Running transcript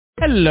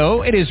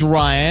Hello, it is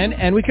Ryan,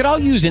 and we could all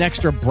use an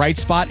extra bright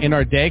spot in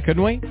our day,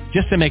 couldn't we?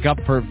 Just to make up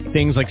for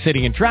things like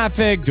sitting in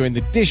traffic, doing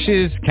the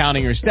dishes,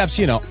 counting your steps,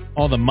 you know,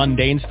 all the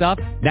mundane stuff.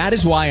 That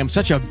is why I'm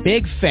such a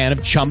big fan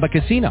of Chumba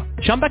Casino.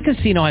 Chumba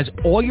Casino has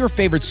all your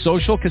favorite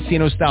social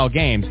casino-style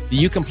games that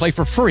you can play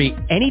for free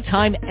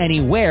anytime,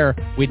 anywhere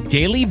with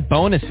daily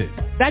bonuses.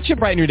 That should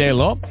brighten your day a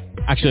little.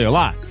 Actually, a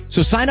lot.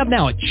 So sign up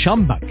now at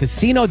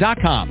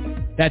ChumbaCasino.com.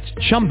 That's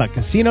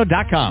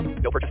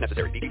ChumbaCasino.com. No purchase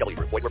necessary. VGW.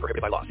 Void where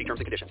prohibited by law. See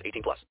terms and conditions.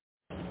 18+.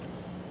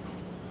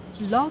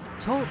 Blog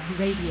Talk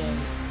Radio.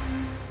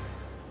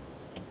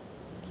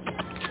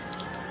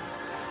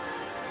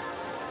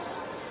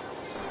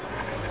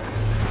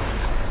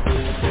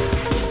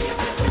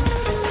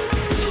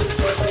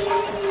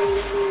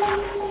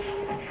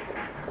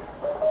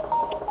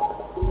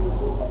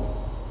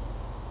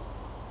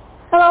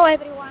 Hello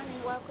everyone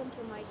and welcome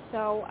to my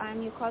show.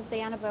 I'm your host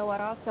Diana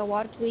Belleross,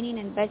 award-winning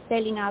and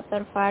best-selling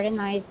author,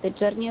 Fahrenheit, The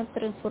Journey of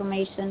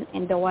Transformation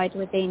and the White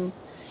Within.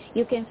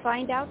 You can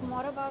find out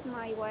more about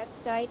my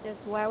website as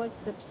well as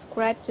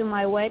subscribe to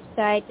my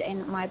website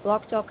and my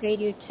Blog Talk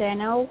Radio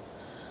channel.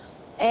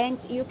 And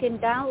you can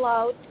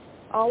download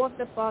all of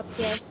the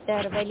podcasts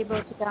that are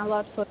available to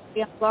download for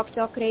free on Blog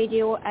Talk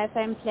Radio,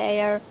 FM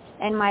Player,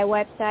 and my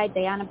website,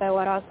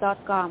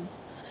 dianabelleross.com.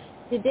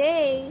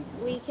 Today,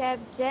 we have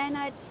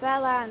Janet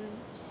Phelan.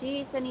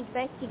 She is an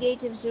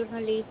investigative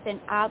journalist and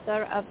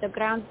author of the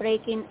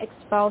groundbreaking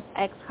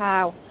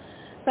Exile.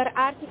 Her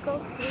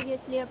articles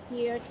previously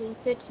appeared in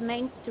such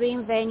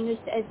mainstream venues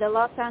as the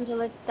Los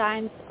Angeles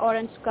Times,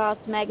 Orange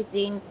Coast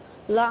Magazine,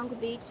 Long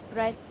Beach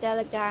Press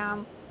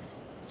Telegram.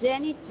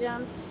 Janet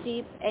jumped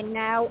ship and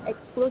now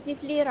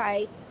exclusively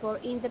writes for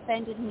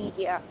independent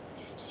media.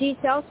 She is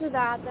also the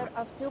author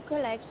of 2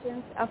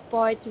 collections of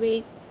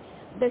poetry,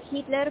 The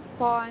Hitler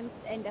Poems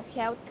and The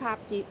Held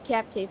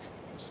Captive.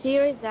 She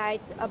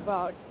resides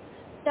abroad.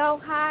 So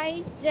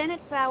hi, Janet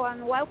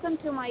Phelan, welcome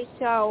to my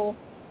show.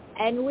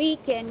 And we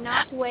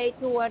cannot wait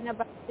to learn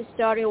about the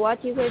story,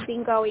 what you have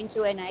been going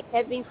through. And I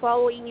have been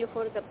following you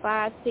for the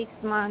past 6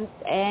 months.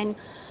 And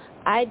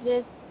I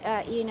just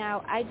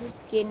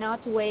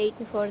cannot wait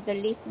for the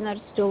listeners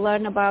to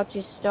learn about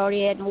your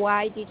story and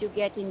why did you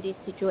get in this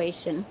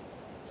situation.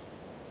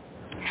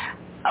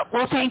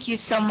 Well, thank you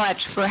so much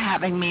for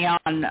having me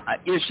on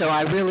your show.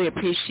 I really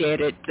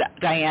appreciate it,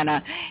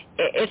 Diana.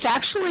 It's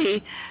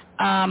actually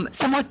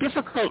somewhat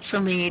difficult for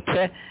me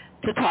to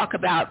talk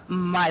about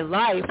my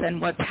life and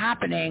what's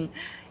happening.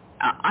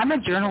 I'm a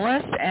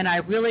journalist, and I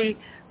really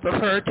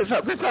prefer to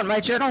focus on my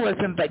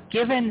journalism, but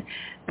given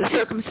the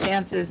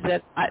circumstances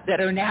that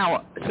are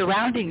now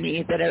surrounding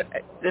me, that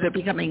are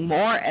becoming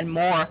more and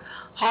more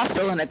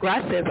hostile and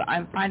aggressive,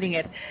 I'm finding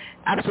it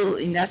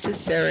absolutely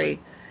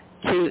necessary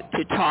to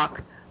talk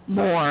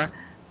more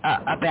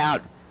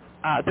about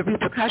the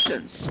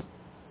repercussions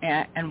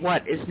and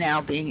what is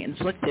now being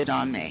inflicted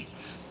on me.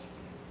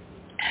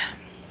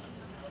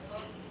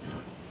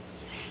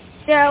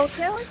 So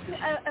tell us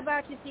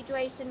about your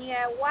situation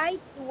here. Why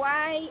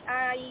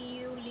are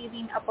you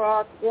living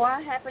abroad?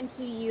 What happened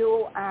to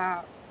you?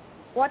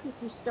 What is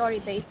your story,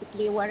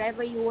 basically,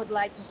 whatever you would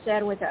like to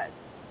share with us?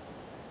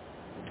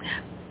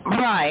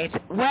 Right.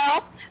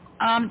 Well,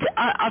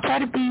 I'll try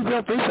to be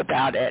real brief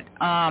about it.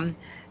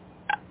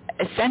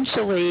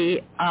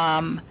 Essentially,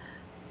 a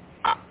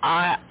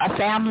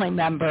family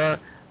member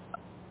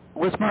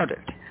was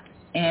murdered,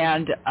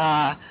 and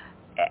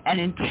an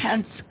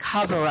intense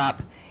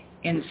cover-up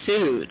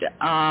ensued.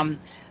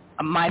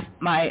 My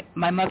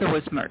mother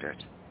was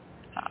murdered,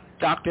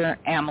 Dr.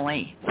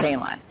 Emily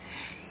Phelan,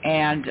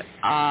 and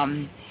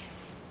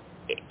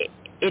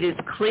it is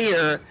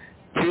clear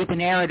through the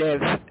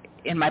narrative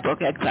in my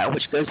book Exile,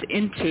 which goes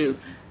into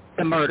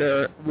the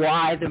murder,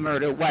 why the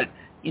murder, what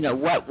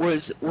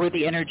were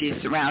the energies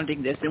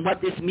surrounding this, and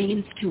what this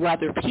means to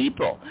other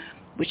people,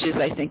 which is,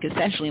 I think,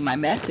 essentially my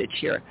message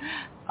here.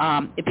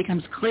 It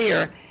becomes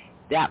clear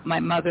that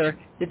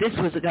that this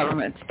was a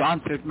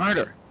government-sponsored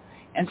murder.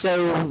 And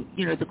so,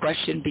 the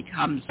question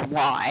becomes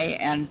why,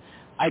 and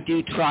I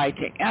do try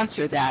to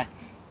answer that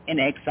in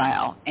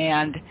Exile.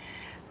 And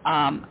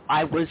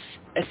I was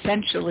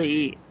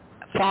essentially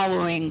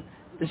following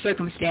the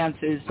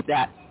circumstances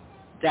that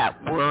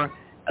were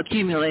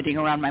accumulating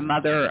around my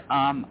mother.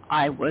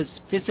 I was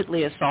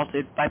physically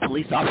assaulted by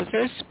police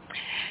officers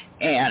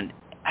and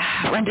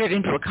rendered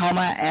into a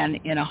coma and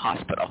in a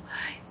hospital.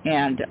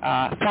 And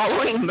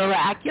following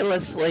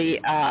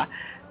miraculously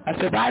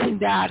surviving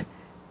that,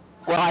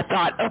 well, I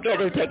thought, okay,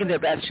 they're taking their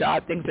best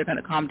shot. Things are going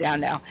to calm down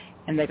now,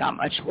 and they got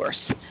much worse.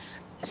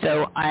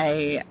 So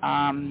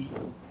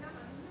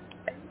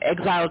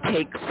Exile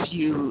takes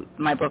you,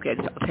 my book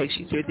Exile takes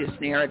you through this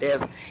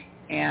narrative,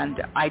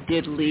 and I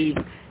did leave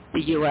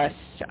the U.S.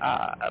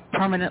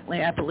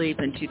 Permanently, I believe,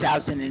 in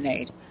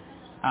 2008,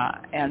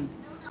 and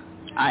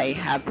I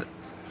have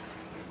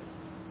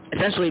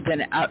essentially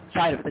been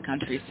outside of the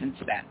country since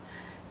then.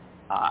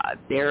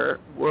 There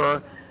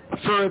were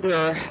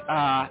further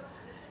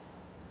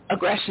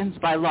aggressions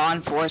by law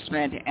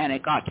enforcement, and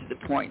it got to the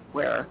point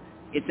where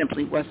it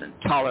simply wasn't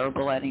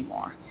tolerable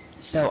anymore.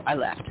 so I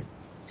left.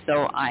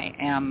 So I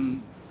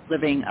am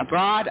living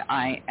abroad.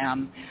 I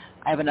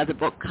have another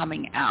book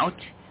coming out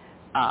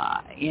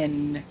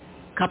in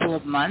a couple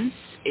of months.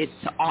 It's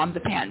on the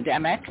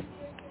pandemic.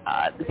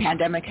 The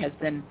pandemic has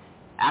been,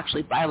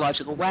 actually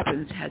biological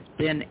weapons has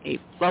been a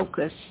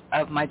focus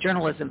of my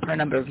journalism for a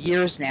number of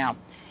years now.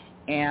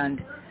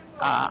 And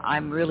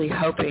I'm really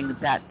hoping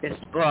that this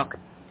book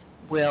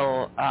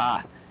will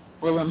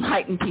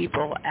enlighten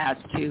people as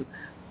to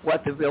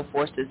what the real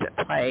forces at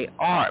play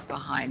are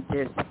behind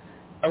this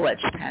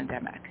alleged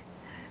pandemic.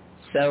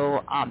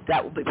 So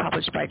that will be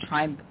published by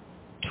Trine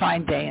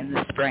Day in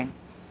the spring.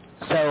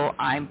 So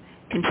I'm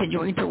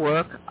continuing to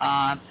work.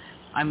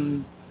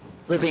 I'm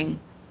living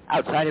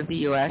outside of the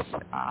U.S.,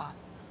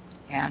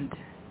 and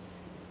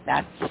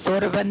that's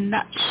sort of a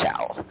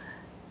nutshell,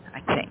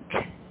 I think.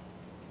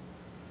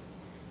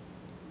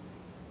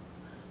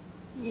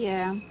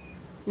 Yeah.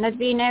 Not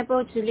being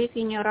able to live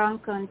in your own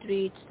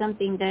country, it's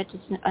something that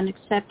is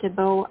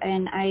unacceptable,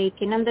 and I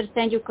can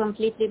understand you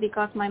completely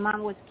because my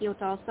mom was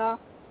killed also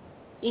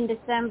in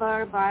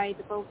December by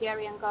the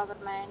Bulgarian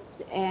government,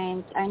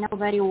 and I know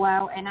very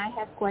well, and I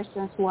have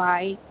questions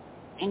why,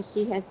 and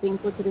she has been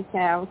put to the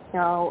cell,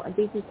 so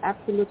this is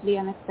absolutely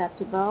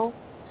unacceptable.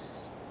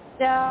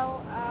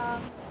 So,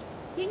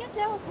 can you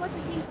tell us what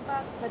you think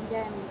about the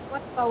pandemic?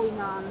 What's going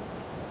on?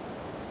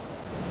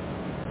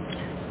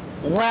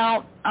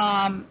 Well,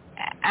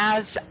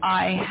 as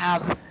I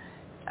have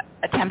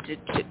attempted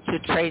to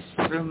trace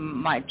through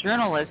my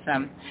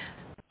journalism,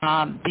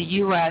 the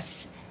U.S.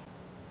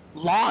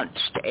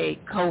 launched a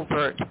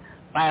covert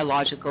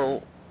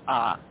biological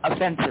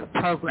offensive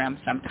program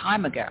some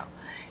time ago,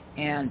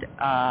 and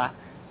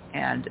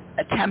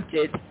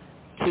attempted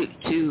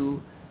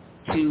to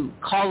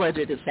call it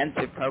a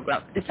defensive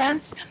program.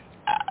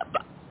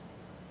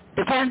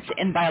 Defense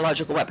in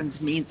biological weapons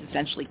means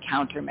essentially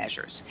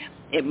countermeasures.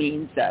 It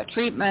means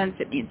treatments,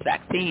 it means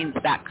vaccines,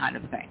 that kind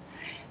of thing.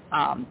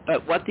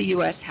 But what the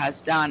U.S. has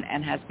done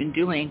and has been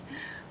doing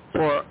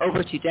for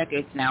over 2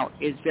 decades now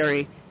is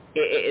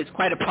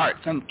quite apart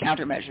from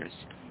countermeasures,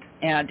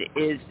 and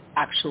is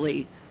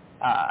actually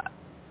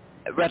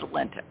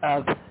redolent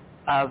of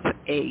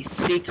a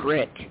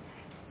secret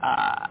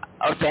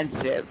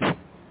offensive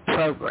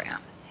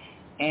program.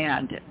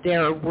 And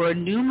there were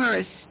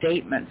numerous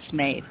statements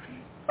made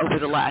over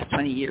the last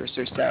 20 years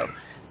or so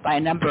by a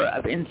number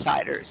of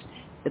insiders.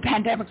 The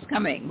pandemic's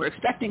coming. We're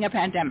expecting a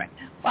pandemic.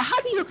 Well,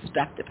 how do you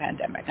expect a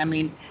pandemic? I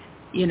mean,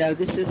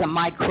 this is a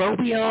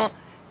microbial,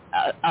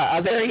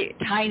 a very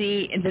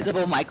tiny,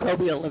 invisible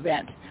microbial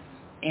event.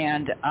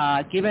 And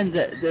given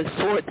the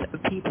sorts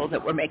of people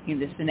that were making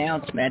this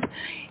announcement,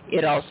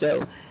 it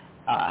also,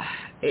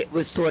 it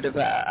was sort of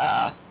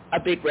a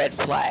big red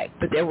flag.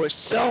 But there were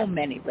so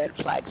many red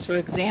flags. For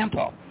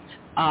example,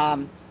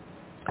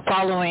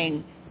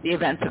 following the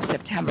events of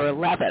September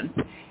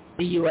 11th,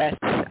 the U.S.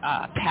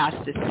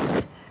 passed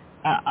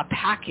a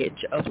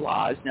package of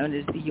laws known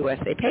as the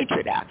USA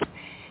Patriot Act.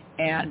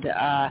 And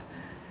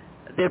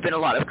there have been a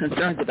lot of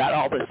concerns about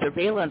all the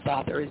surveillance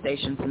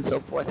authorizations and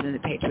so forth in the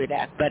Patriot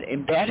Act, but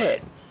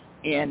embedded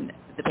in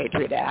the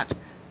Patriot Act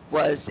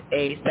was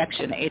a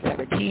Section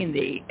 817,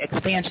 the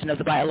expansion of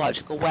the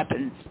biological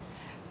weapons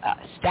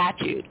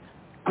statute,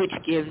 which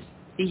gives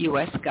the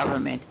U.S.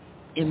 government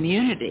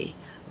immunity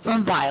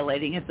from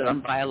violating its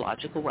own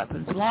biological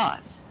weapons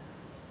laws.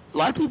 A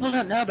lot of people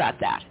don't know about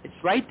that. It's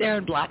right there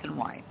in black and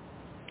white.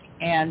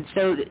 And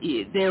so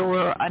there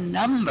were a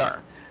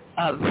number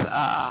of,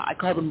 I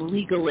call them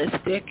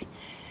legalistic,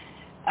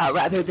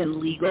 rather than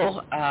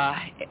legal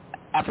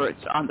efforts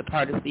on the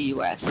part of the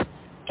U.S.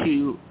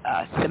 to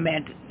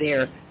cement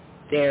their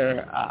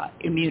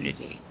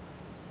immunity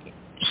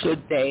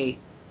should they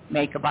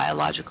make a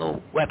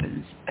biological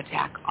weapons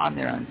attack on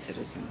their own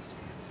citizens.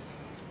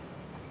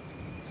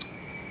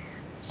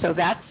 So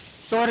that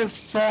sort of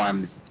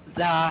forms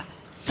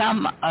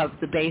some of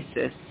the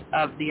basis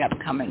of the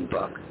upcoming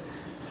book,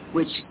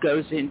 which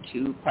goes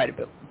into quite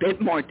a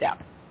bit more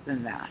depth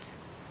than that.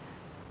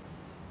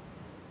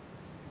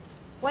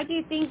 Why do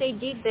you think they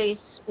did this?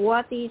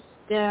 What is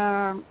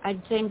the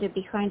agenda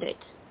behind it?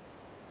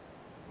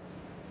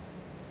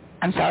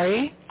 I'm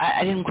sorry?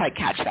 I didn't quite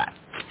catch that.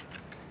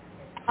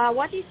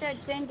 What is the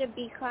agenda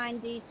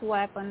behind this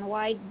weapon?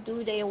 Why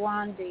do they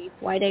want this?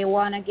 Why they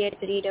want to get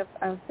rid of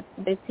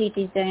the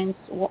citizens?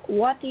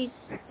 What is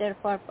their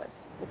purpose?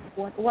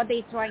 What are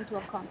they trying to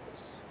accomplish?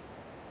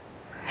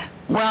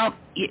 Well,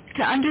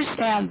 to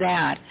understand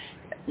that,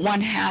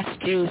 one has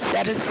to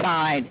set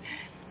aside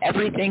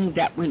everything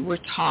that we were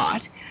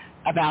taught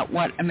about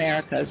what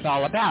America is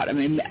all about. I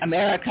mean,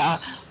 America,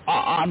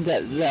 on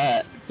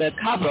the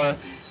cover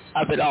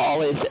of it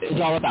all, is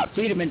all about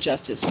freedom and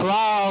justice for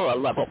all, a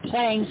level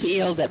playing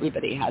field,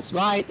 everybody has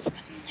rights.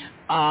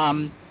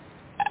 A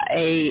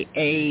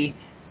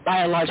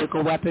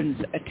biological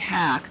weapons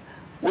attack,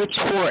 which,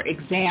 for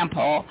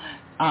example,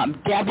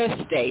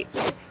 devastates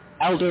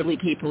elderly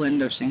people in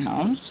nursing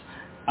homes,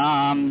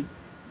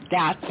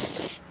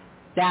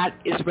 that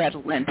is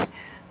redolent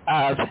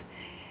of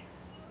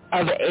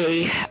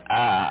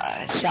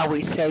shall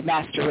we say,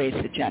 master race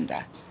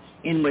agenda,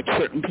 in which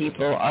certain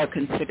people are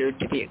considered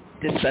to be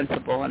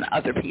dispensable and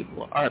other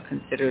people are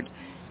considered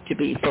to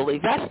be fully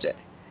vested.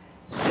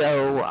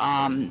 So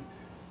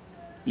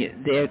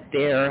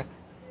there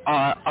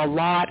are a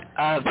lot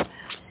of,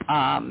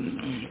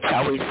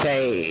 shall we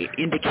say,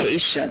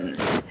 indications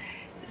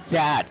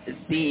that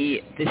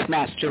this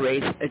master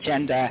race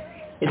agenda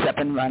is up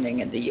and running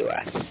in the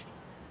U.S.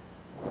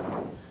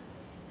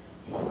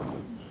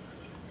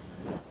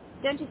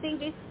 Don't you think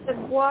this is a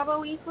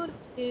global effort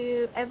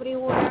to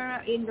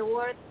everywhere in the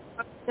world,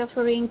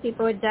 suffering,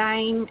 people are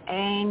dying,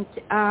 and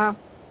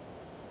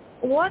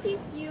what is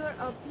your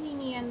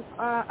opinion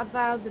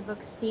about the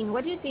vaccine?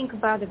 What do you think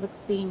about the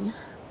vaccine?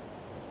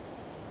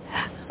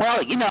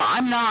 Well,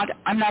 I'm not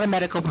a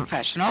medical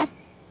professional,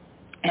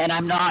 and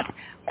I'm not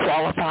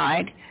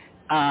qualified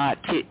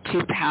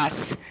to pass,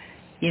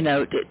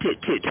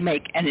 to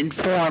make an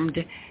informed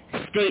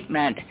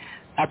statement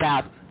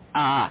about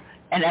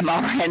an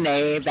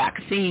mRNA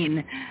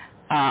vaccine,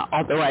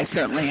 although I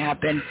certainly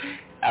have been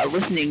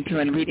listening to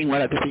and reading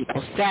what other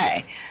people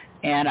say.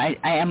 And I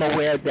am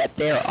aware that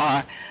there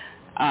are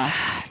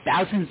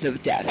thousands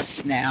of deaths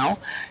now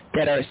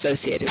that are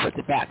associated with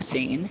the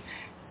vaccine.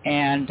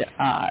 And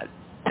I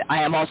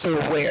am also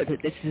aware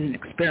that this is an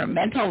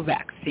experimental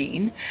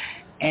vaccine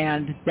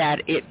and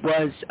that it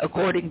was,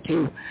 according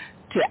to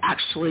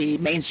actually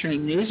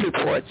mainstream news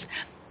reports,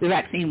 the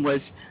vaccine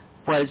was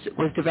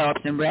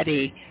developed and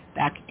ready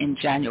back in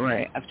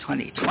January of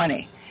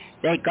 2020.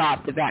 They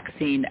got the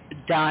vaccine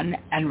done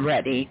and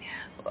ready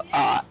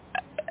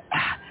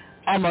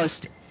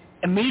almost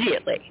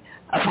immediately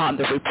upon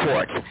the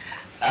report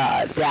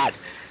that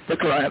the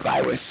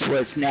coronavirus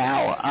was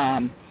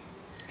now,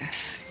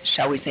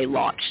 shall we say,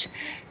 launched.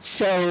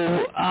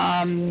 So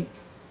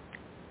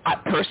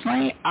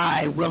personally,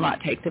 I will not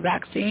take the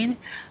vaccine.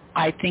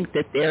 I think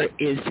that there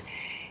is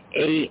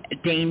a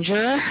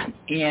danger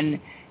in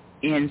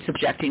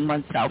subjecting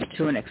oneself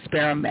to an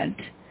experiment,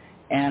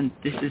 and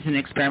this is an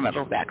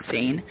experimental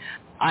vaccine.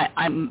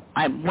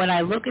 When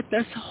I look at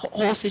this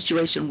whole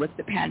situation with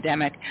the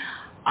pandemic,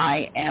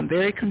 I am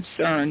very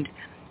concerned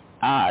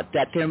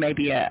that there may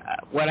be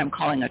what I'm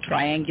calling a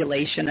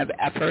triangulation of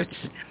efforts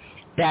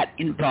that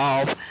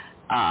involve,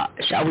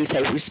 shall we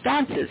say,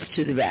 responses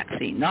to the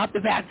vaccine,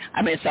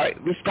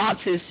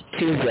 responses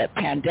to the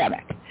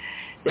pandemic.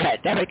 The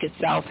pandemic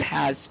itself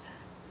has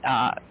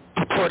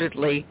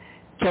purportedly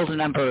killed a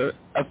number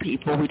of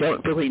people. We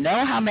don't really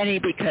know how many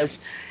because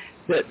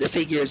the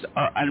figures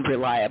are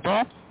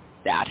unreliable.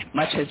 That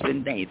much has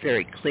been made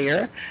very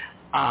clear.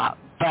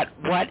 But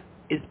what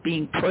is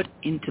being put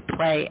into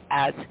play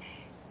as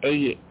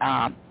a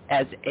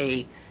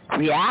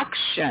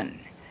reaction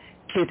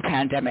to the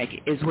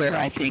pandemic is where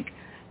I think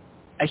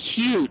a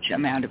huge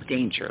amount of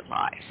danger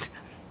lies.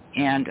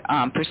 And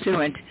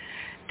pursuant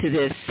to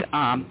this,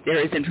 there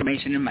is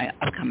information in my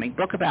upcoming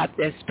book about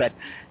this, but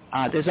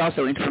there's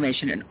also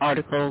information in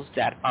articles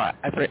that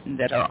I've written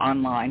that are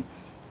online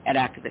at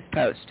Activist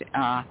Post.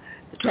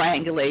 The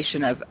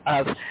triangulation of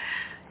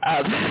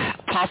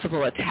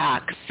possible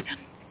attacks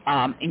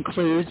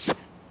includes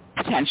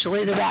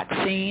potentially the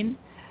vaccine,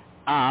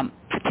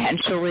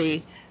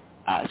 potentially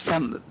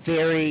some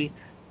very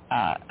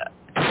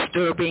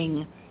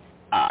disturbing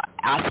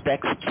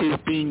aspects to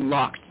being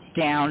locked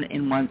down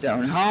in one's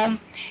own home,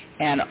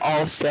 and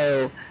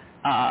also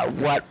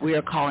what we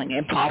are calling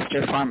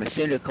imposter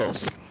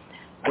pharmaceuticals,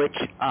 which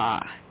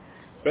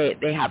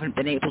they haven't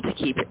been able to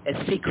keep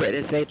as secret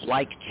as they'd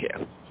like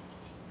to.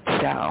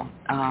 So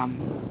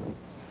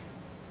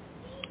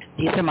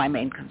these are my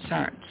main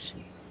concerns.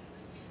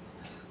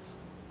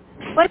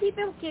 Where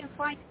people can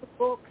find the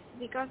books,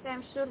 because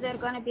I'm sure they're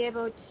going to be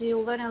able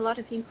to learn a lot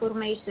of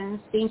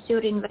information since you're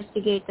an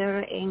investigator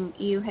and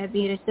you have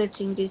been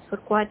researching this for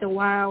quite a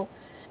while.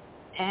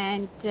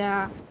 And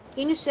can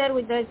you share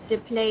with us the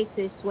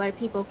places where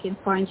people can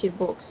find your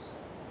books?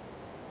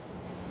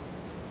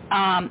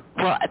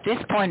 Well, at this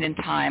point in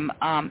time,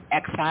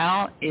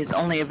 Exile is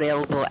only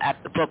available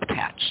at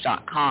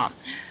thebookpatch.com.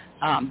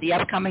 The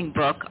upcoming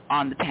book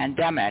on the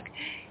pandemic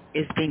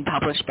is being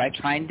published by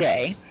Trine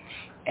Day.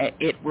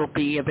 It will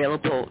be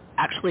available,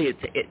 actually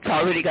it's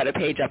already got a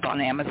page up on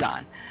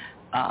Amazon,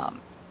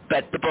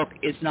 but the book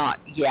is not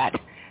yet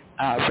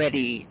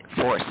ready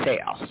for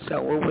sale.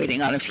 So we're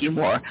waiting on a few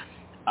more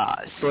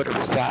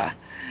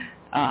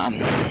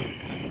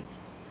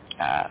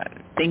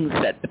things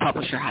that the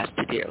publisher has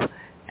to do.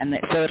 And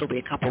so it'll be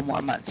a couple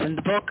more months. And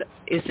the book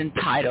is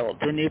entitled,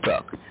 the new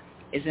book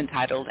is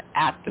entitled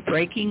At the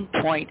Breaking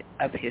Point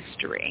of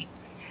History,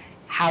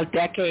 How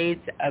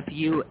Decades of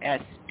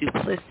U.S.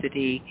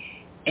 Duplicity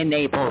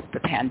Enabled the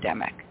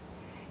Pandemic.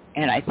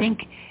 And I think,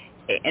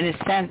 in a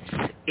sense,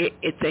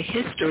 it's a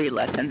history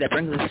lesson that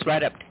brings us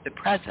right up to the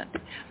present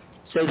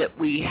so that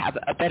we have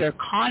a better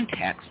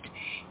context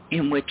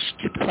in which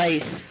to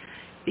place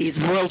these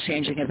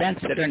world-changing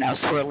events that are now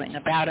swirling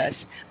about us.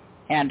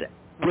 And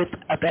with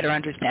a better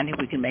understanding,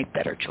 we can make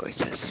better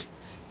choices.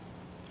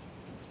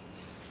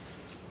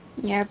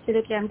 Yeah,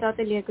 absolutely. I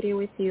totally agree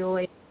with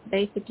you.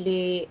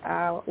 basically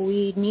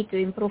we need to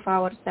improve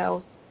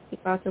ourselves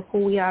because of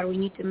who we are. We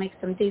need to make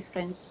some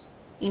difference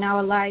in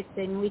our lives,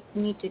 and we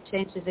need to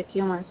change as a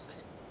humans.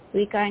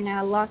 We kind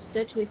of lost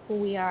touch with who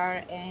we are,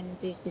 and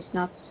this is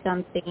not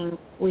something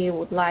we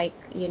would like,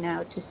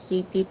 to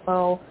see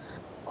people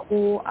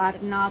who are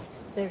not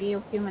the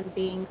real human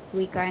beings.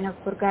 We kind of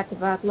forgot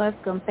about love,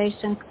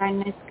 compassion,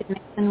 kindness,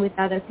 connection with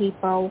other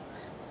people.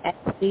 And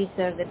these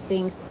are the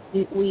things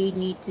we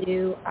need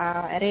to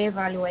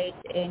reevaluate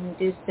and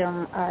do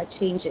some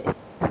changes.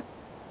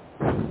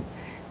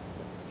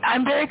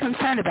 I'm very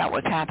concerned about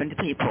what's happened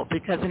to people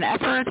because an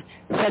effort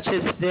such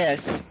as this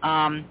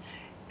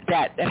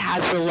that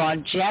has the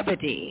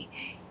longevity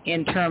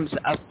in terms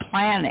of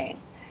planning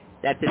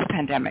that this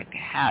pandemic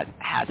has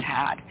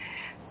had,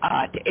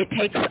 it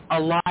takes a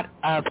lot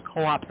of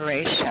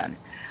cooperation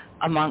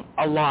among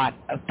a lot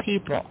of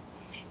people.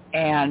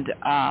 And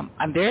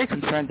I'm very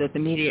concerned that the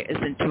media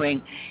isn't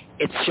doing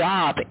its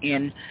job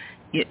in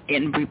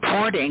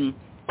reporting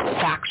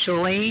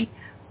factually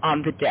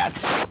on the deaths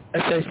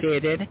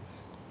associated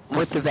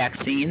with the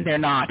vaccine. They're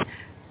not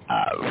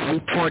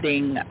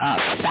reporting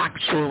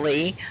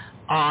factually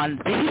on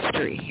the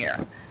history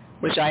here,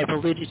 which I've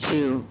alluded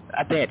to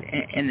a bit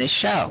in this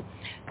show.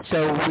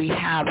 So we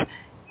have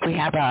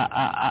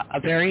a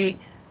very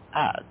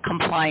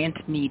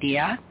compliant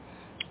media,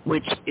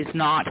 which is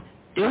not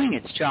doing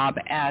its job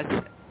as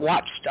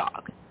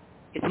watchdog.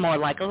 It's more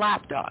like a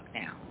lapdog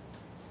now.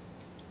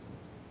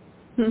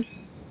 Do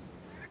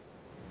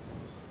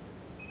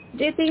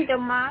you think the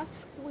masks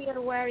we are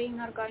wearing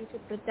are going to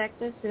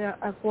protect us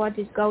of what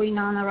is going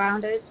on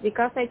around us?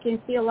 Because I can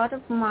see a lot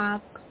of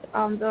masks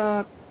on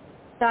the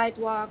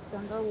sidewalks,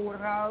 on the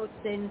roads,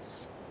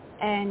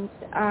 and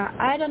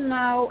I don't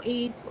know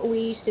if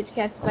we should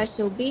have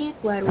special bins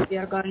where we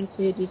are going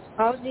to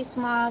dispose these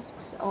masks,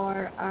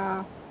 or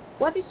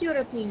what is your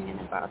opinion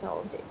about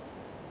all of this?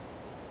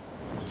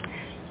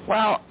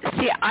 Well,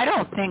 see, I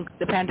don't think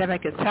the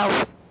pandemic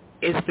itself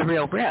is the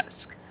real risk.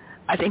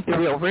 I think the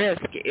real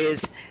risk is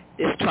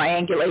this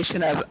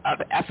triangulation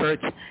of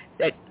efforts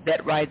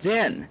that rides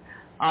in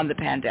on the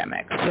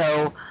pandemic.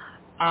 So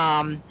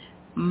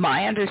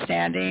my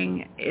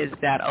understanding is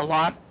that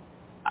I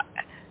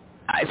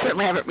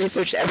certainly haven't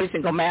researched every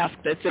single mask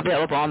that's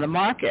available on the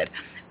market,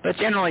 but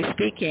generally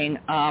speaking,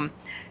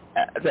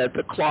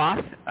 the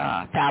cloth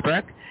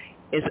fabric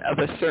is of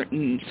a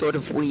certain sort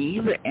of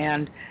weave,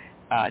 and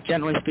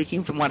generally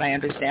speaking, from what I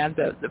understand,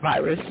 the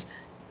virus,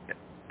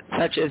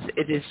 such as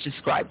it is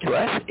described to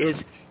us, is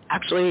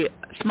actually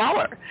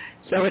smaller.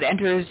 So it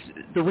enters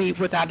the weave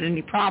without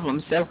any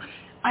problem. So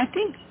I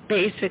think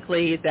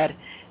basically that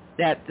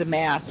the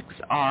masks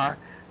are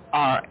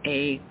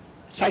a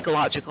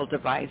psychological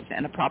device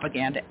and a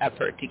propaganda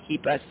effort to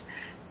keep us,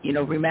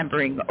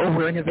 remembering,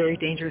 we're in a very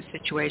dangerous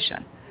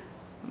situation.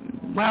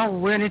 Well,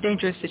 we're in a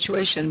dangerous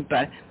situation,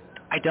 but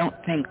I don't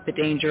think the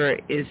danger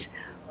is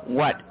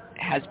what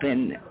has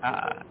been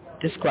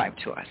described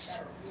to us.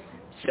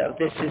 So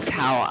this is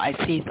how I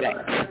see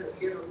things.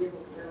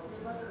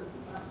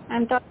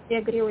 I totally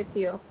agree with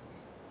you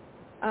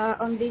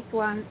on this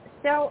one.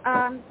 So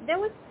there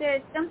was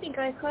something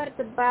I heard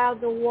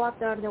about the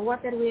water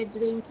we are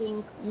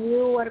drinking.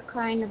 You were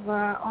kind of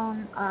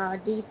on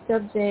this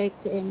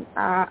subject, and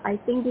I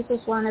think this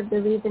was one of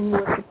the reasons you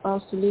were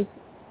supposed to leave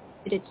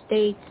the United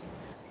States.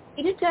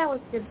 Can you tell us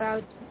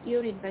about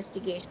your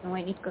investigation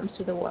when it comes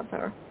to the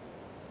water?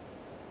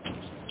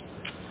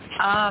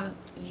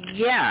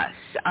 Yes,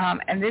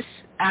 and this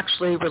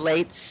actually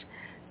relates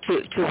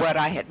to what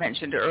I had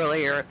mentioned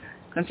earlier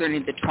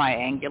concerning the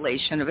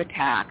triangulation of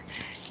attack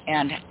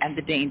and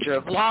the danger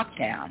of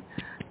lockdown.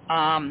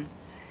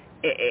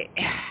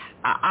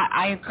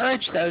 I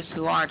encourage those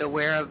who aren't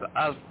aware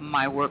of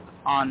my work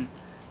on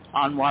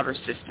water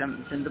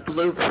systems and the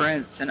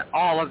blueprints and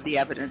all of the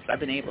evidence I've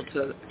been able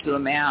to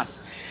amass.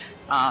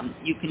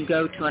 You can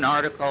go to an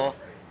article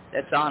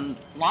that's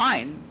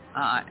online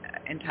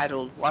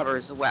entitled "Water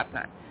is a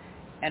Weapon,"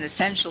 and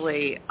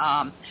essentially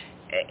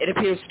it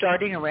appears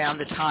starting around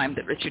the time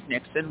that Richard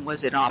Nixon was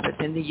in office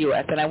in the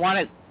U.S. And I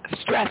want to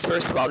stress,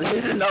 first of all, this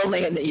isn't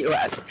only in the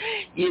U.S.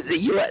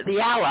 The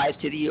allies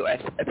to the U.S.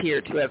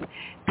 appear to have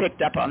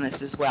picked up on this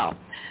as well.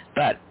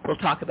 But we'll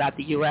talk about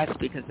the U.S.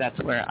 because that's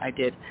where I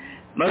did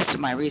most of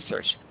my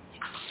research.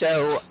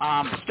 So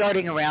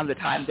starting around the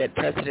time that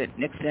President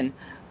Nixon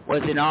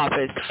was in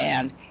office,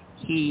 and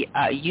he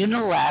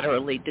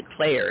unilaterally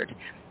declared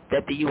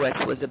that the U.S.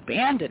 was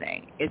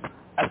abandoning its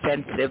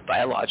offensive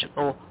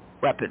biological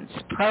weapons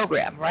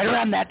program. Right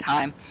around that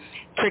time,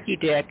 Tricky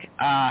Dick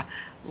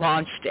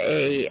launched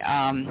a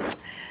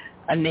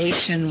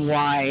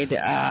nationwide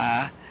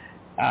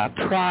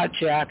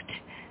project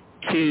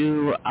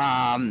to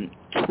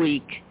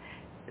tweak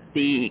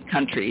the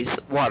country's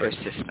water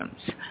systems.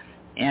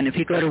 And if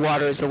you go to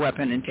Water as a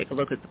Weapon and take a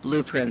look at the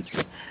blueprints,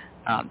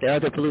 there are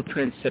other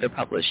blueprints that are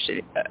published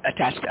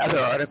attached to other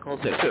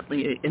articles.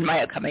 Certainly in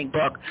my upcoming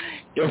book,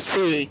 you'll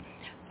see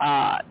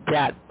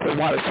that the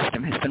water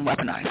system has been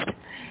weaponized.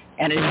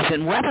 And it has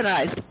been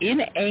weaponized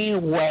in a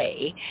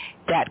way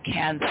that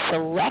can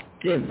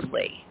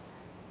selectively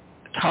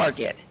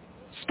target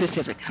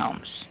specific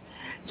homes.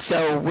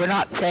 So we're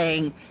not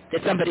saying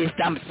that somebody's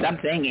dumped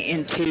something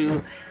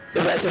into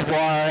the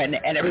reservoir and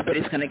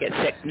everybody's going to get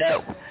sick.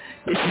 No.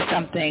 This is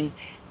something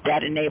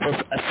that enables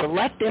a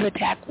selective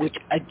attack, which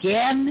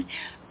again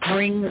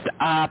brings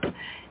up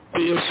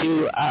the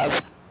issue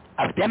of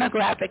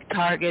demographic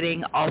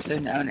targeting, also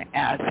known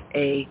as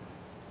a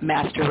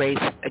master race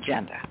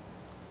agenda.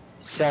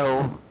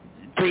 So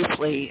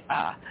briefly,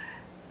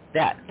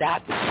 that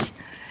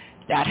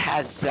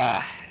has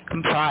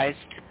comprised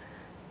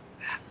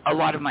a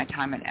lot of my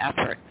time and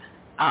effort.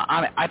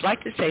 I'd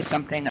like to say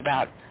something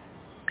about,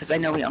 because I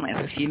know we only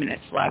have a few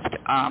minutes left,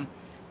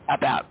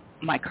 about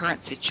my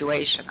current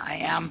situation. I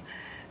am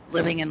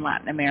living in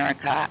Latin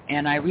America,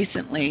 and I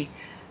recently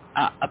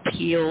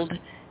appealed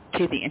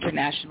to the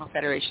International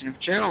Federation of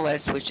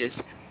Journalists, which is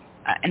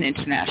an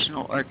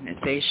international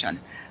organization,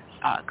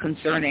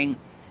 concerning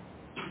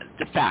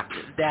the fact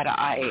that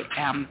I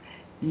am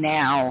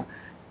now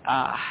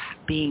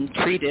being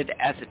treated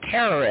as a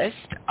terrorist.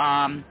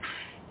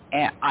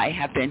 I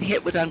have been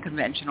hit with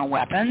unconventional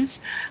weapons.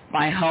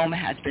 My home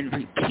has been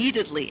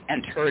repeatedly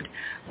entered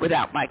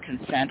without my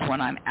consent when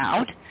I'm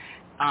out.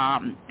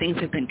 Things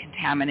have been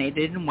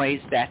contaminated in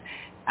ways that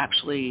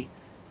actually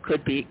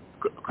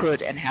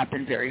could and have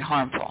been very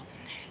harmful.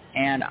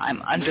 And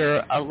I'm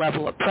under a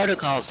level of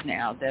protocols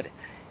now that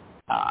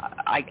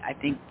I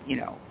think,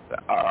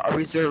 are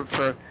reserved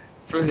for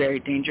very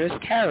dangerous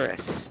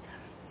terrorists.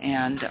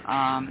 And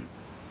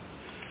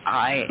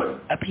I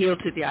appeal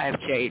to the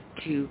IFJ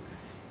to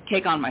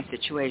take on my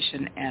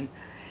situation and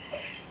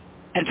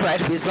try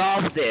to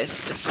resolve this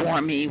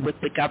for me with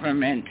the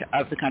government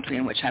of the country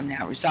in which I'm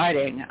now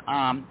residing.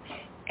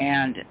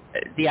 And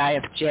the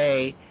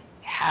IFJ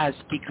has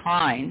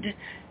declined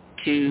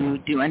to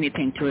do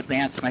anything to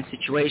advance my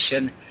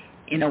situation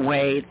in a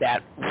way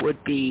that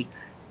would be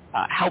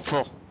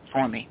helpful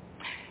for me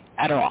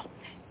at all.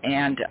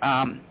 And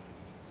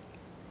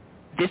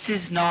this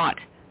is not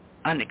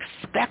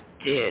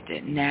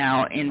unexpected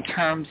now in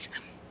terms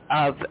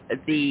of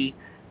the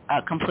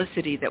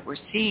complicity that we're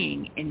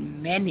seeing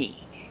in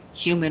many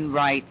human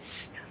rights,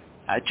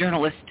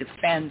 journalist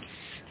defense,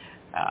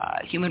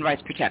 human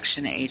rights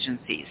protection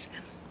agencies.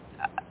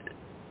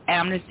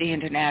 Amnesty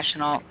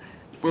International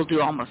will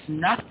do almost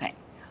nothing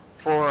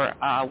for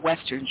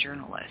Western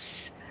journalists.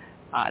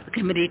 The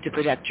Committee to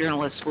Protect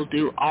Journalists will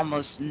do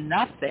almost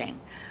nothing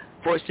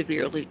for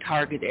severely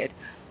targeted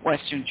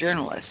Western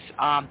journalists.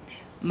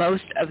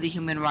 Most of the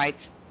human rights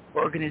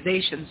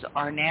organizations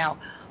are now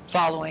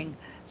following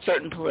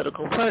certain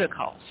political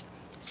protocols.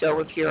 So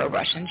if you're a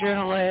Russian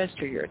journalist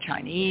or you're a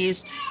Chinese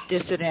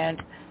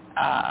dissident,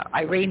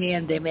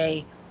 Iranian, they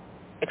may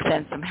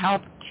extend some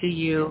help to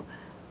you.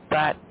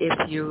 But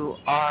if you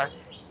are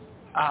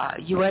a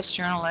U.S.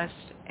 journalist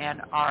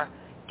and are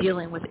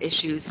dealing with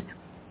issues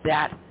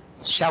that,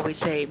 shall we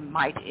say,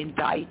 might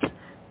indict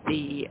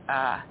the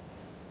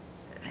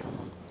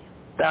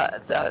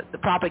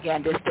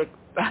propagandistic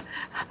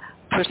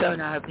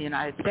persona of the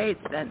United States,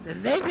 then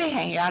they may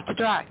hang you out to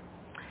dry.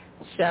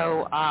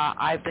 So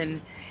I've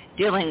been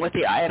dealing with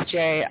the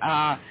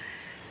IFJ,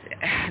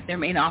 their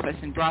main office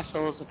in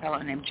Brussels, a fellow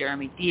named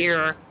Jeremy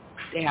Deere.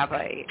 They have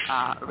a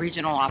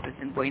regional office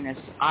in Buenos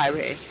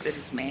Aires that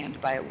is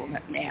manned by a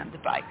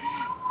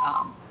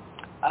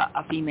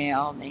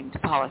female named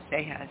Paula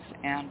Sejas,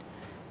 and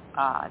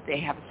they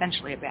have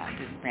essentially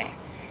abandoned me.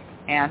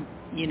 And,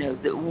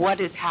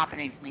 what is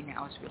happening to me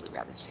now is really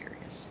rather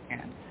serious.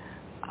 And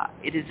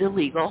it is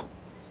illegal.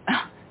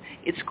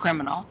 It's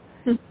criminal.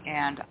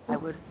 And I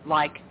would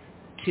like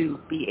to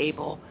be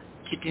able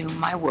to do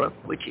my work,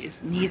 which is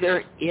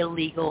neither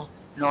illegal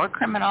nor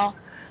criminal.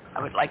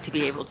 I would like to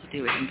be able to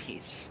do it in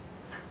peace.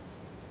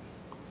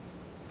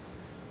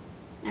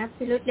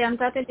 Absolutely. I'm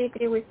totally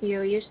agree with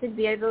you. You should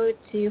be able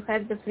to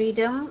have the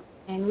freedom,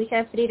 and we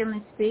have freedom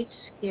of speech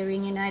here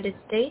in the United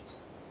States.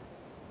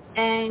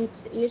 And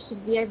you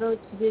should be able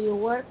to do your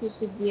work. You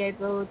should be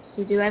able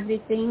to do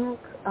everything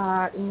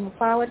in your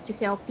power to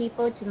help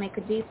people, to make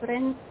a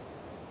difference,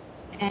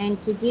 and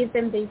to give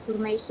them the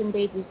information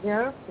they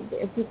deserve.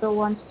 People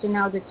want to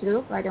know the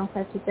truth. I don't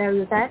have to tell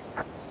you that.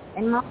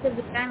 And most of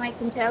the time I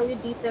can tell you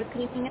these are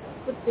criminals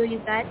for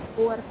doing that,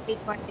 who are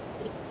paid by the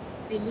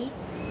police.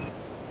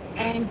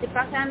 And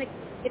because I'm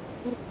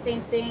experiencing the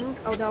same thing,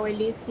 although I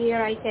live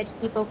here, I had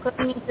people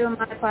coming into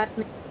my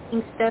apartment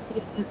taking stuff.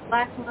 Even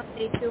last month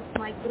they took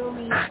my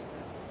grooming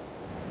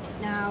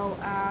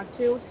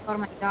tools for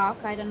my dog.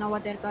 I don't know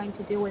what they're going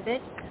to do with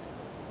it.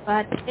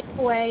 But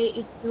anyway,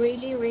 it's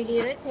really, really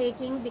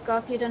irritating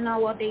because you don't know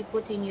what they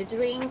put in your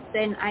drinks.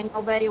 And I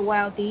know very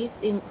well this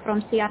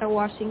from Seattle,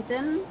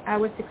 Washington. I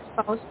was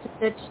exposed to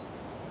such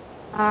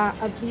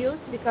abuse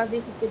because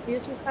this is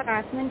abuse and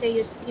harassment. They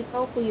use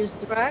people who use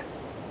drugs,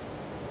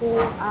 who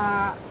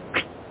have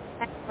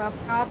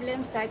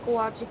problems,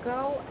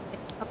 psychological,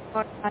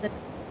 or other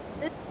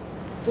things,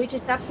 which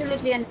is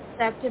absolutely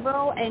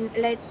unacceptable. And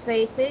let's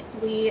face it,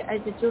 we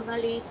as a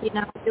journalist,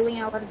 doing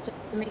our job,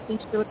 making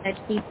sure that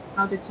people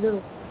know the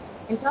truth.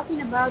 And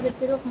talking about the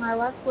truth, my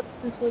last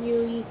question for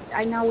you is,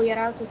 I know we are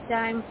out of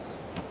time.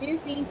 Do you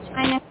think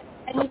China has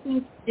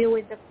anything to do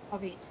with the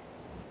COVID?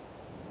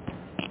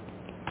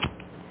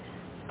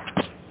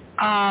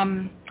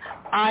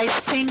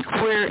 I think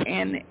we're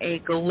in a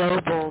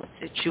global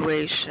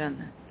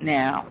situation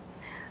now.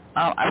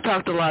 I've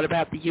talked a lot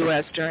about the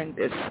U.S. during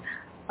this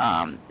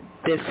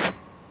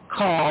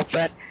call,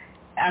 but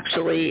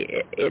actually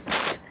it's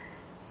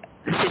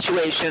the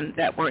situation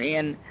that we're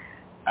in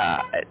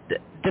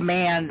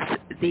demands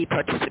the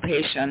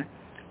participation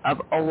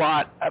of a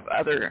lot of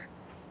other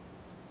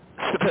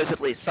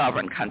supposedly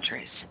sovereign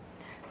countries.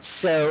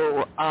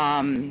 So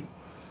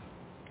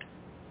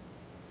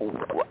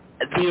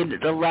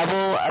the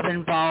level of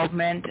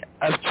involvement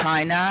of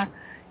China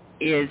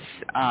is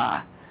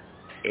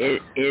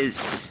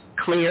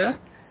clear.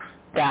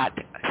 That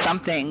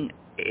something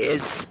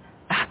is.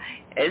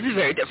 It's a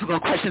very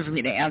difficult question for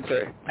me to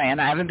answer,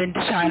 Diana. I haven't been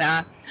to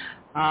China,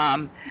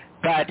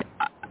 but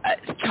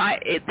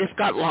this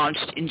got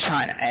launched in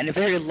China, and it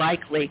very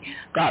likely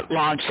got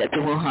launched at the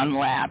Wuhan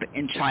lab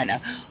in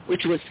China,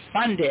 which was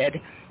funded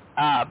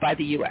by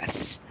the U.S.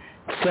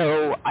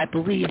 So I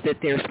believe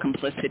that there's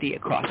complicity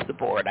across the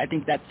board. I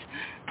think that's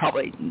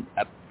probably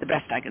the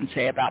best I can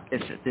say about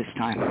this at this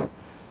time.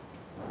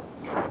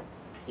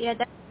 Yeah,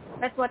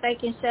 that's what I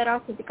can share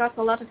also, because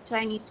a lot of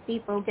Chinese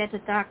people get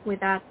attacked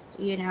without,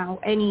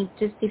 any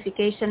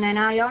justification. And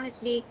I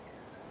honestly,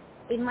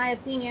 in my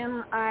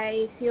opinion,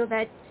 I feel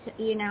that,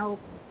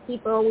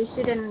 people, we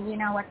shouldn't,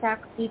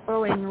 attack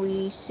people, and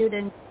we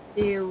shouldn't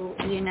do,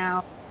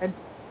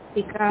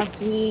 because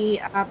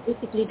we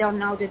basically don't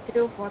know the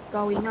truth, what's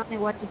going on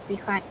and what is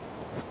behind.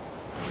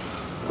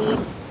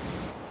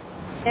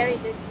 It's very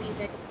different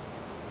that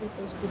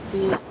people should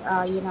be,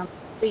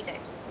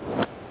 treated.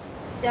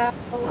 So,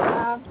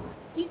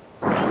 is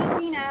there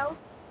anything else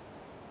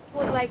you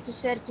would like to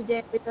share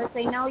today? Because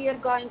I know you're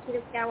going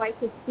to I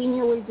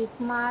continue with this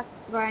mask,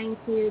 trying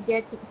to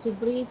get to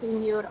breathe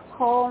in your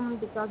home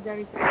because there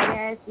is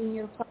gas in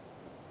your home,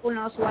 who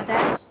knows what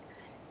else.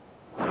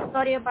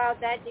 Sorry about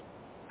that. It's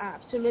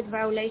absolute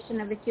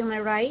violation of the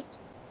human rights.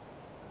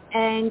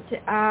 And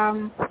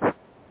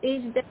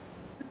is there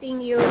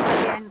something you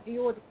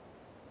would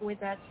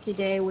with us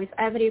today, with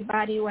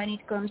everybody, when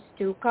it comes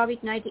to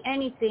COVID-19,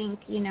 anything,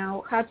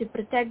 how to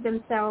protect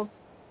themselves,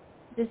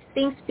 the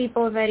things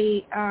people are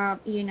very,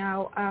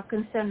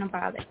 concerned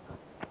about it?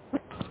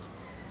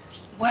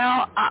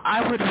 Well,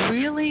 I would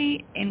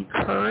really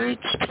encourage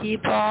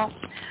people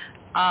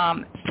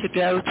to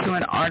go to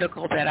an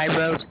article that I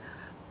wrote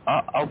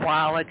a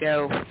while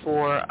ago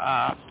for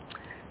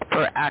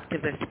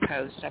Activist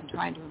Post. I'm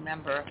trying to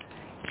remember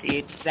the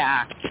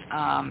exact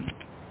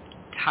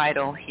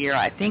title here.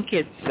 I think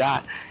it's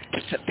a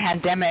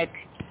pandemic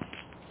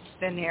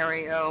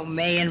scenario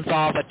may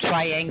involve a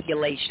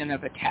triangulation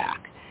of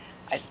attack.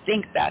 I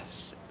think that's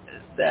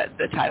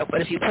the title.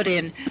 But if you put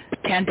in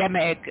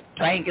pandemic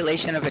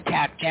triangulation of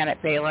attack, Janet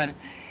Phelan,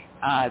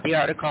 the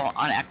article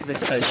on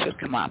Activist Post should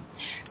come up,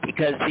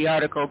 because the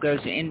article goes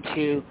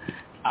into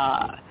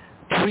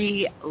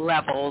 3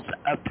 levels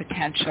of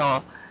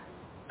potential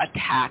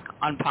attack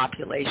on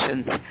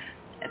populations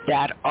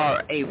that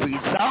are a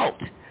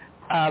result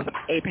of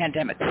a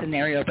pandemic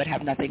scenario but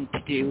have nothing to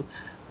do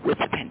with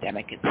the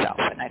pandemic itself.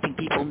 And I think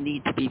people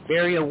need to be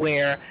very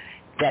aware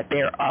that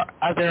there are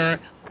other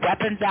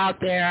weapons out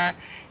there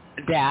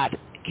that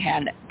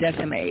can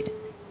decimate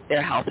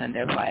their health and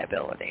their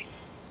viability.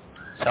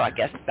 So I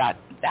guess that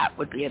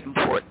would be an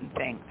important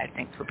thing, I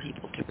think, for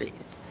people to read.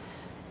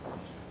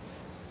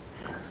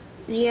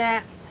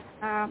 Yeah,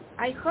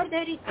 I heard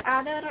there is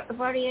other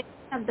variation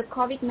of the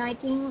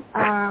COVID-19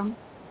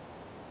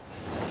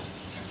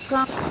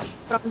 come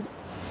from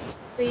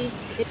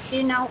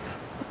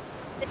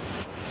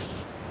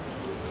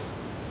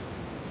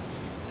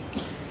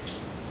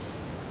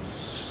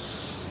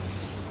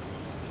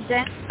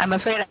Then I'm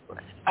afraid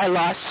I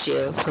lost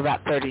you for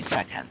about 30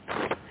 seconds.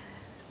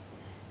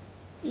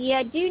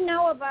 Yeah, do you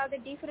know about the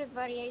different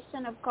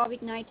variation of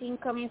COVID-19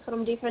 coming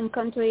from different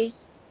countries?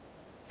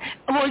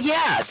 Well,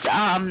 yes.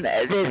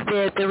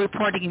 They're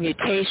reporting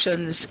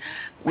mutations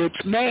which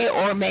may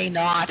or may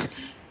not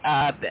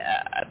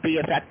be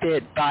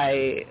affected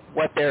by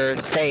what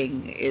they're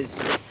saying is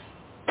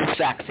this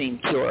vaccine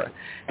cure.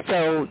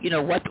 So,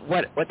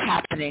 what's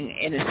happening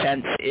in a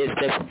sense is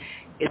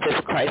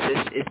this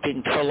crisis is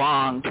being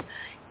prolonged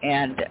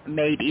and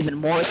made even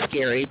more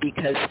scary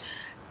because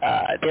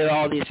there are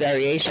all these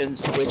variations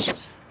which,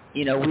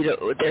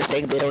 they're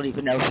saying they don't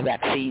even know if the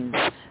vaccines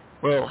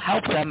will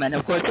help them, and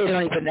of course they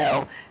don't even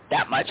know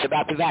that much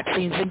about the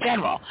vaccines in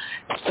general.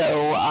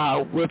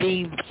 So we're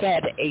being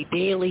fed a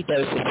daily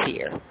dose of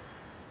fear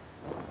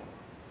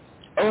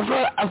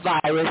over a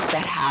virus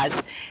that has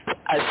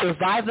a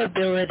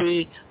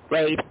survivability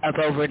rate of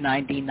over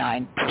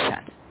 99%.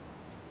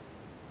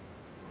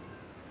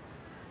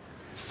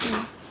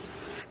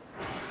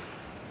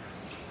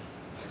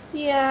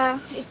 Yeah,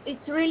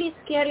 it's really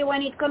scary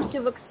when it comes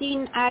to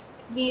vaccine. I've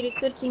been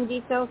researching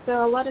this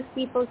also. A lot of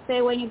people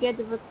say when you get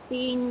the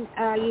vaccine,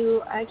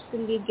 you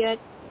actually get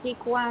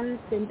sick once,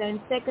 and then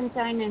second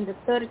time and the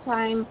third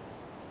time.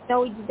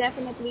 So it's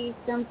definitely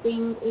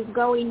something is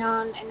going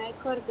on, and I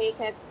heard they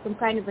have some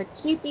kind of a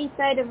chip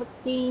inside the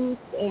vaccines,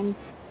 and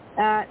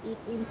it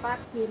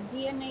impacts your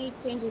DNA,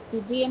 changes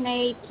your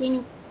DNA. Can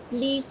you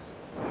please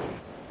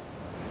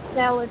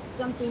tell us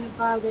something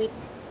about it?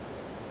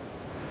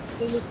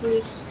 Really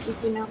quick, if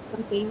you know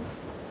something.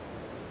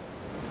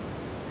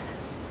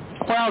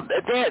 Well,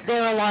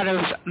 there are a lot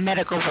of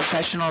medical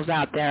professionals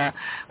out there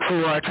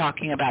who are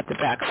talking about the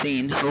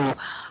vaccine who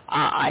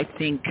I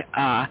think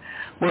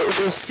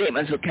whose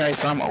statements will carry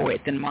far more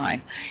weight than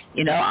mine.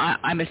 You know,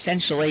 I've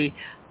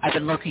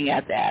been looking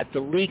at the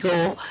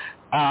legal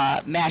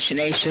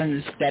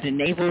machinations that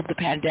enabled the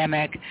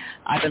pandemic.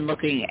 I've been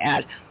looking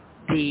at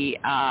the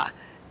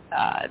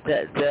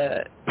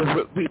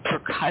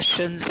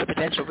repercussions, the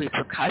potential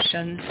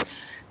repercussions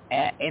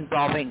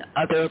involving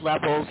other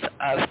levels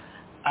of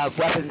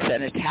weapons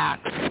and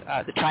attacks,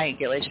 the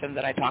triangulation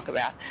that I talk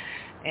about.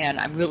 And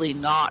I'm really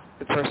not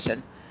the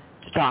person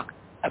to talk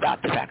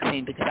about the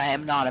vaccine because I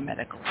am not a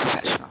medical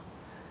professional.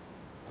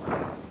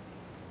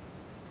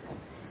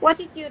 What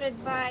is your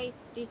advice?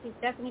 This is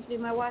definitely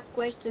my last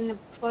question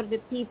for the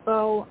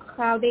people,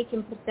 how they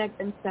can protect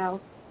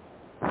themselves.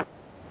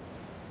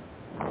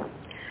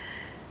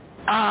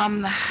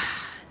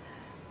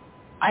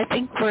 I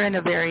think we're in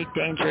a very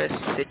dangerous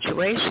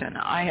situation.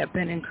 I have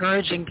been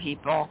encouraging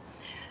people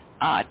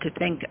to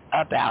think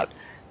about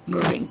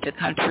moving to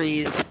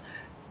countries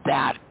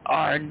that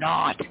are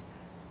not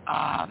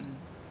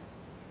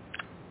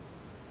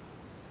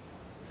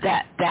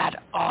that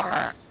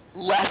are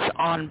less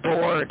on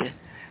board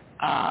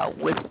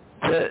with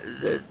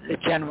the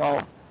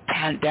general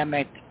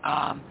pandemic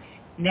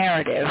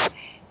narrative,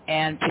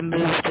 and to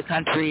move to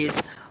countries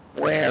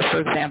where,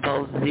 for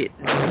example,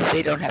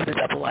 they don't have the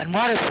double-line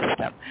water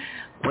system,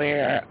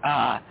 where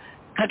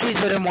countries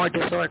that are more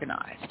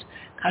disorganized,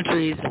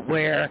 countries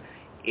where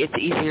it's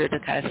easier to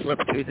kind of slip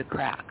through the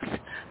cracks.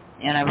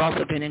 And I've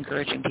also been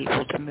encouraging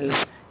people to move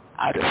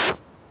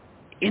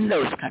in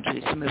those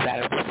countries, to move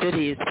out of the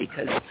cities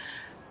because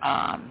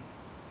I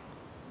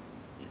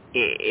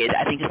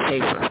think it's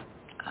safer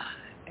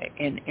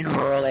in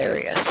rural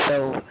areas.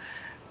 So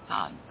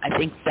I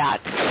think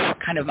that's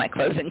kind of my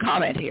closing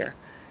comment here.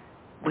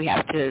 We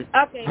have to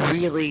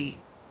really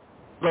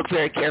look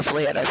very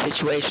carefully at our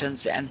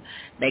situations and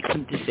make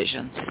some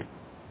decisions.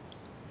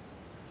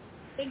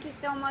 Thank you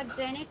so much,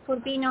 Janet, for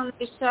being on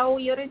the show.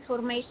 Your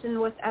information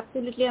was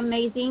absolutely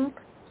amazing.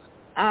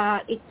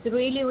 It's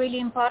really, really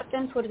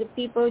important for the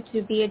people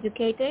to be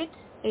educated.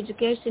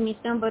 Education is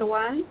number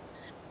one.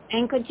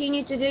 And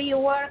continue to do your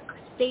work.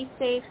 Stay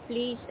safe,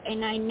 please.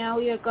 And I know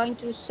you're going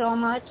through so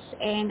much,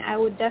 and I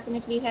would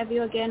definitely have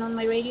you again on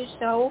my radio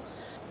show.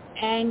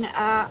 And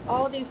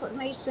all the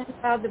information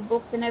about the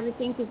books and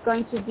everything is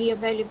going to be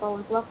available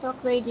on Blog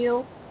Talk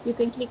Radio. You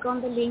can click on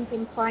the link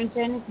and find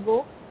Janet's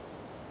book.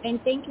 And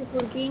thank you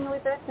for being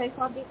with us. I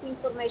hope this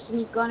information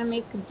is going to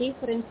make a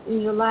difference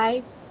in your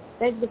life.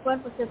 That's the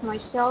purpose of my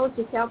show,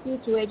 to help you,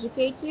 to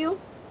educate you.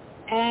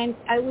 And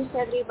I wish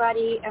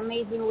everybody an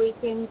amazing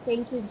weekend.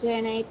 Thank you,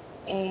 Janet.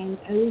 And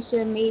I wish you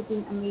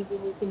amazing,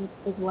 amazing weekend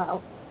as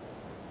well.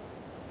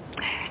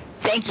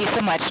 Thank you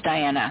so much,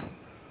 Diana.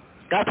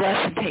 God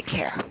bless and take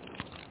care.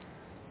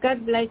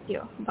 God bless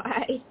you.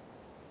 Bye.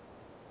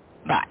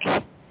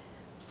 Bye.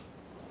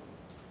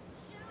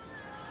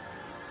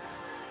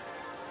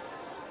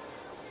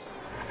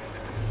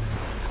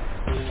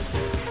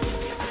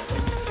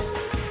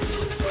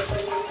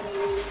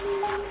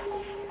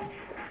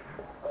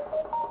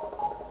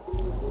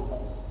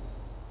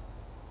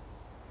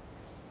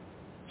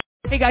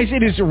 Hey guys,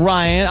 it is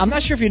Ryan. I'm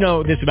not sure if you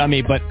know this about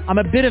me, but I'm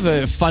a bit of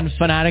a fun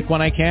fanatic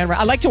when I can.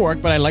 I like to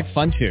work, but I like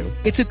fun too.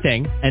 It's a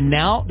thing. And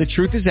now the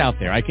truth is out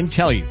there. I can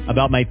tell you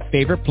about my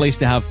favorite place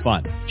to have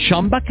fun.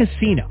 Chumba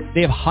Casino.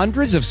 They have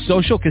hundreds of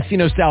social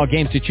casino style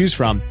games to choose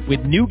from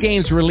with new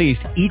games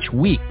released each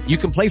week. You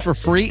can play for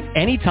free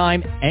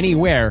anytime,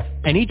 anywhere.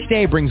 And each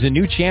day brings a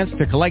new chance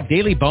to collect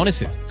daily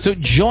bonuses. So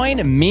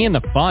join me in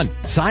the fun.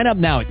 Sign up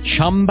now at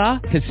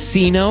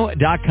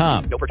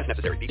ChumbaCasino.com. No purchase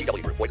necessary.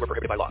 VGW Group. Void where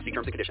prohibited by law. See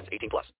terms and conditions. 18+.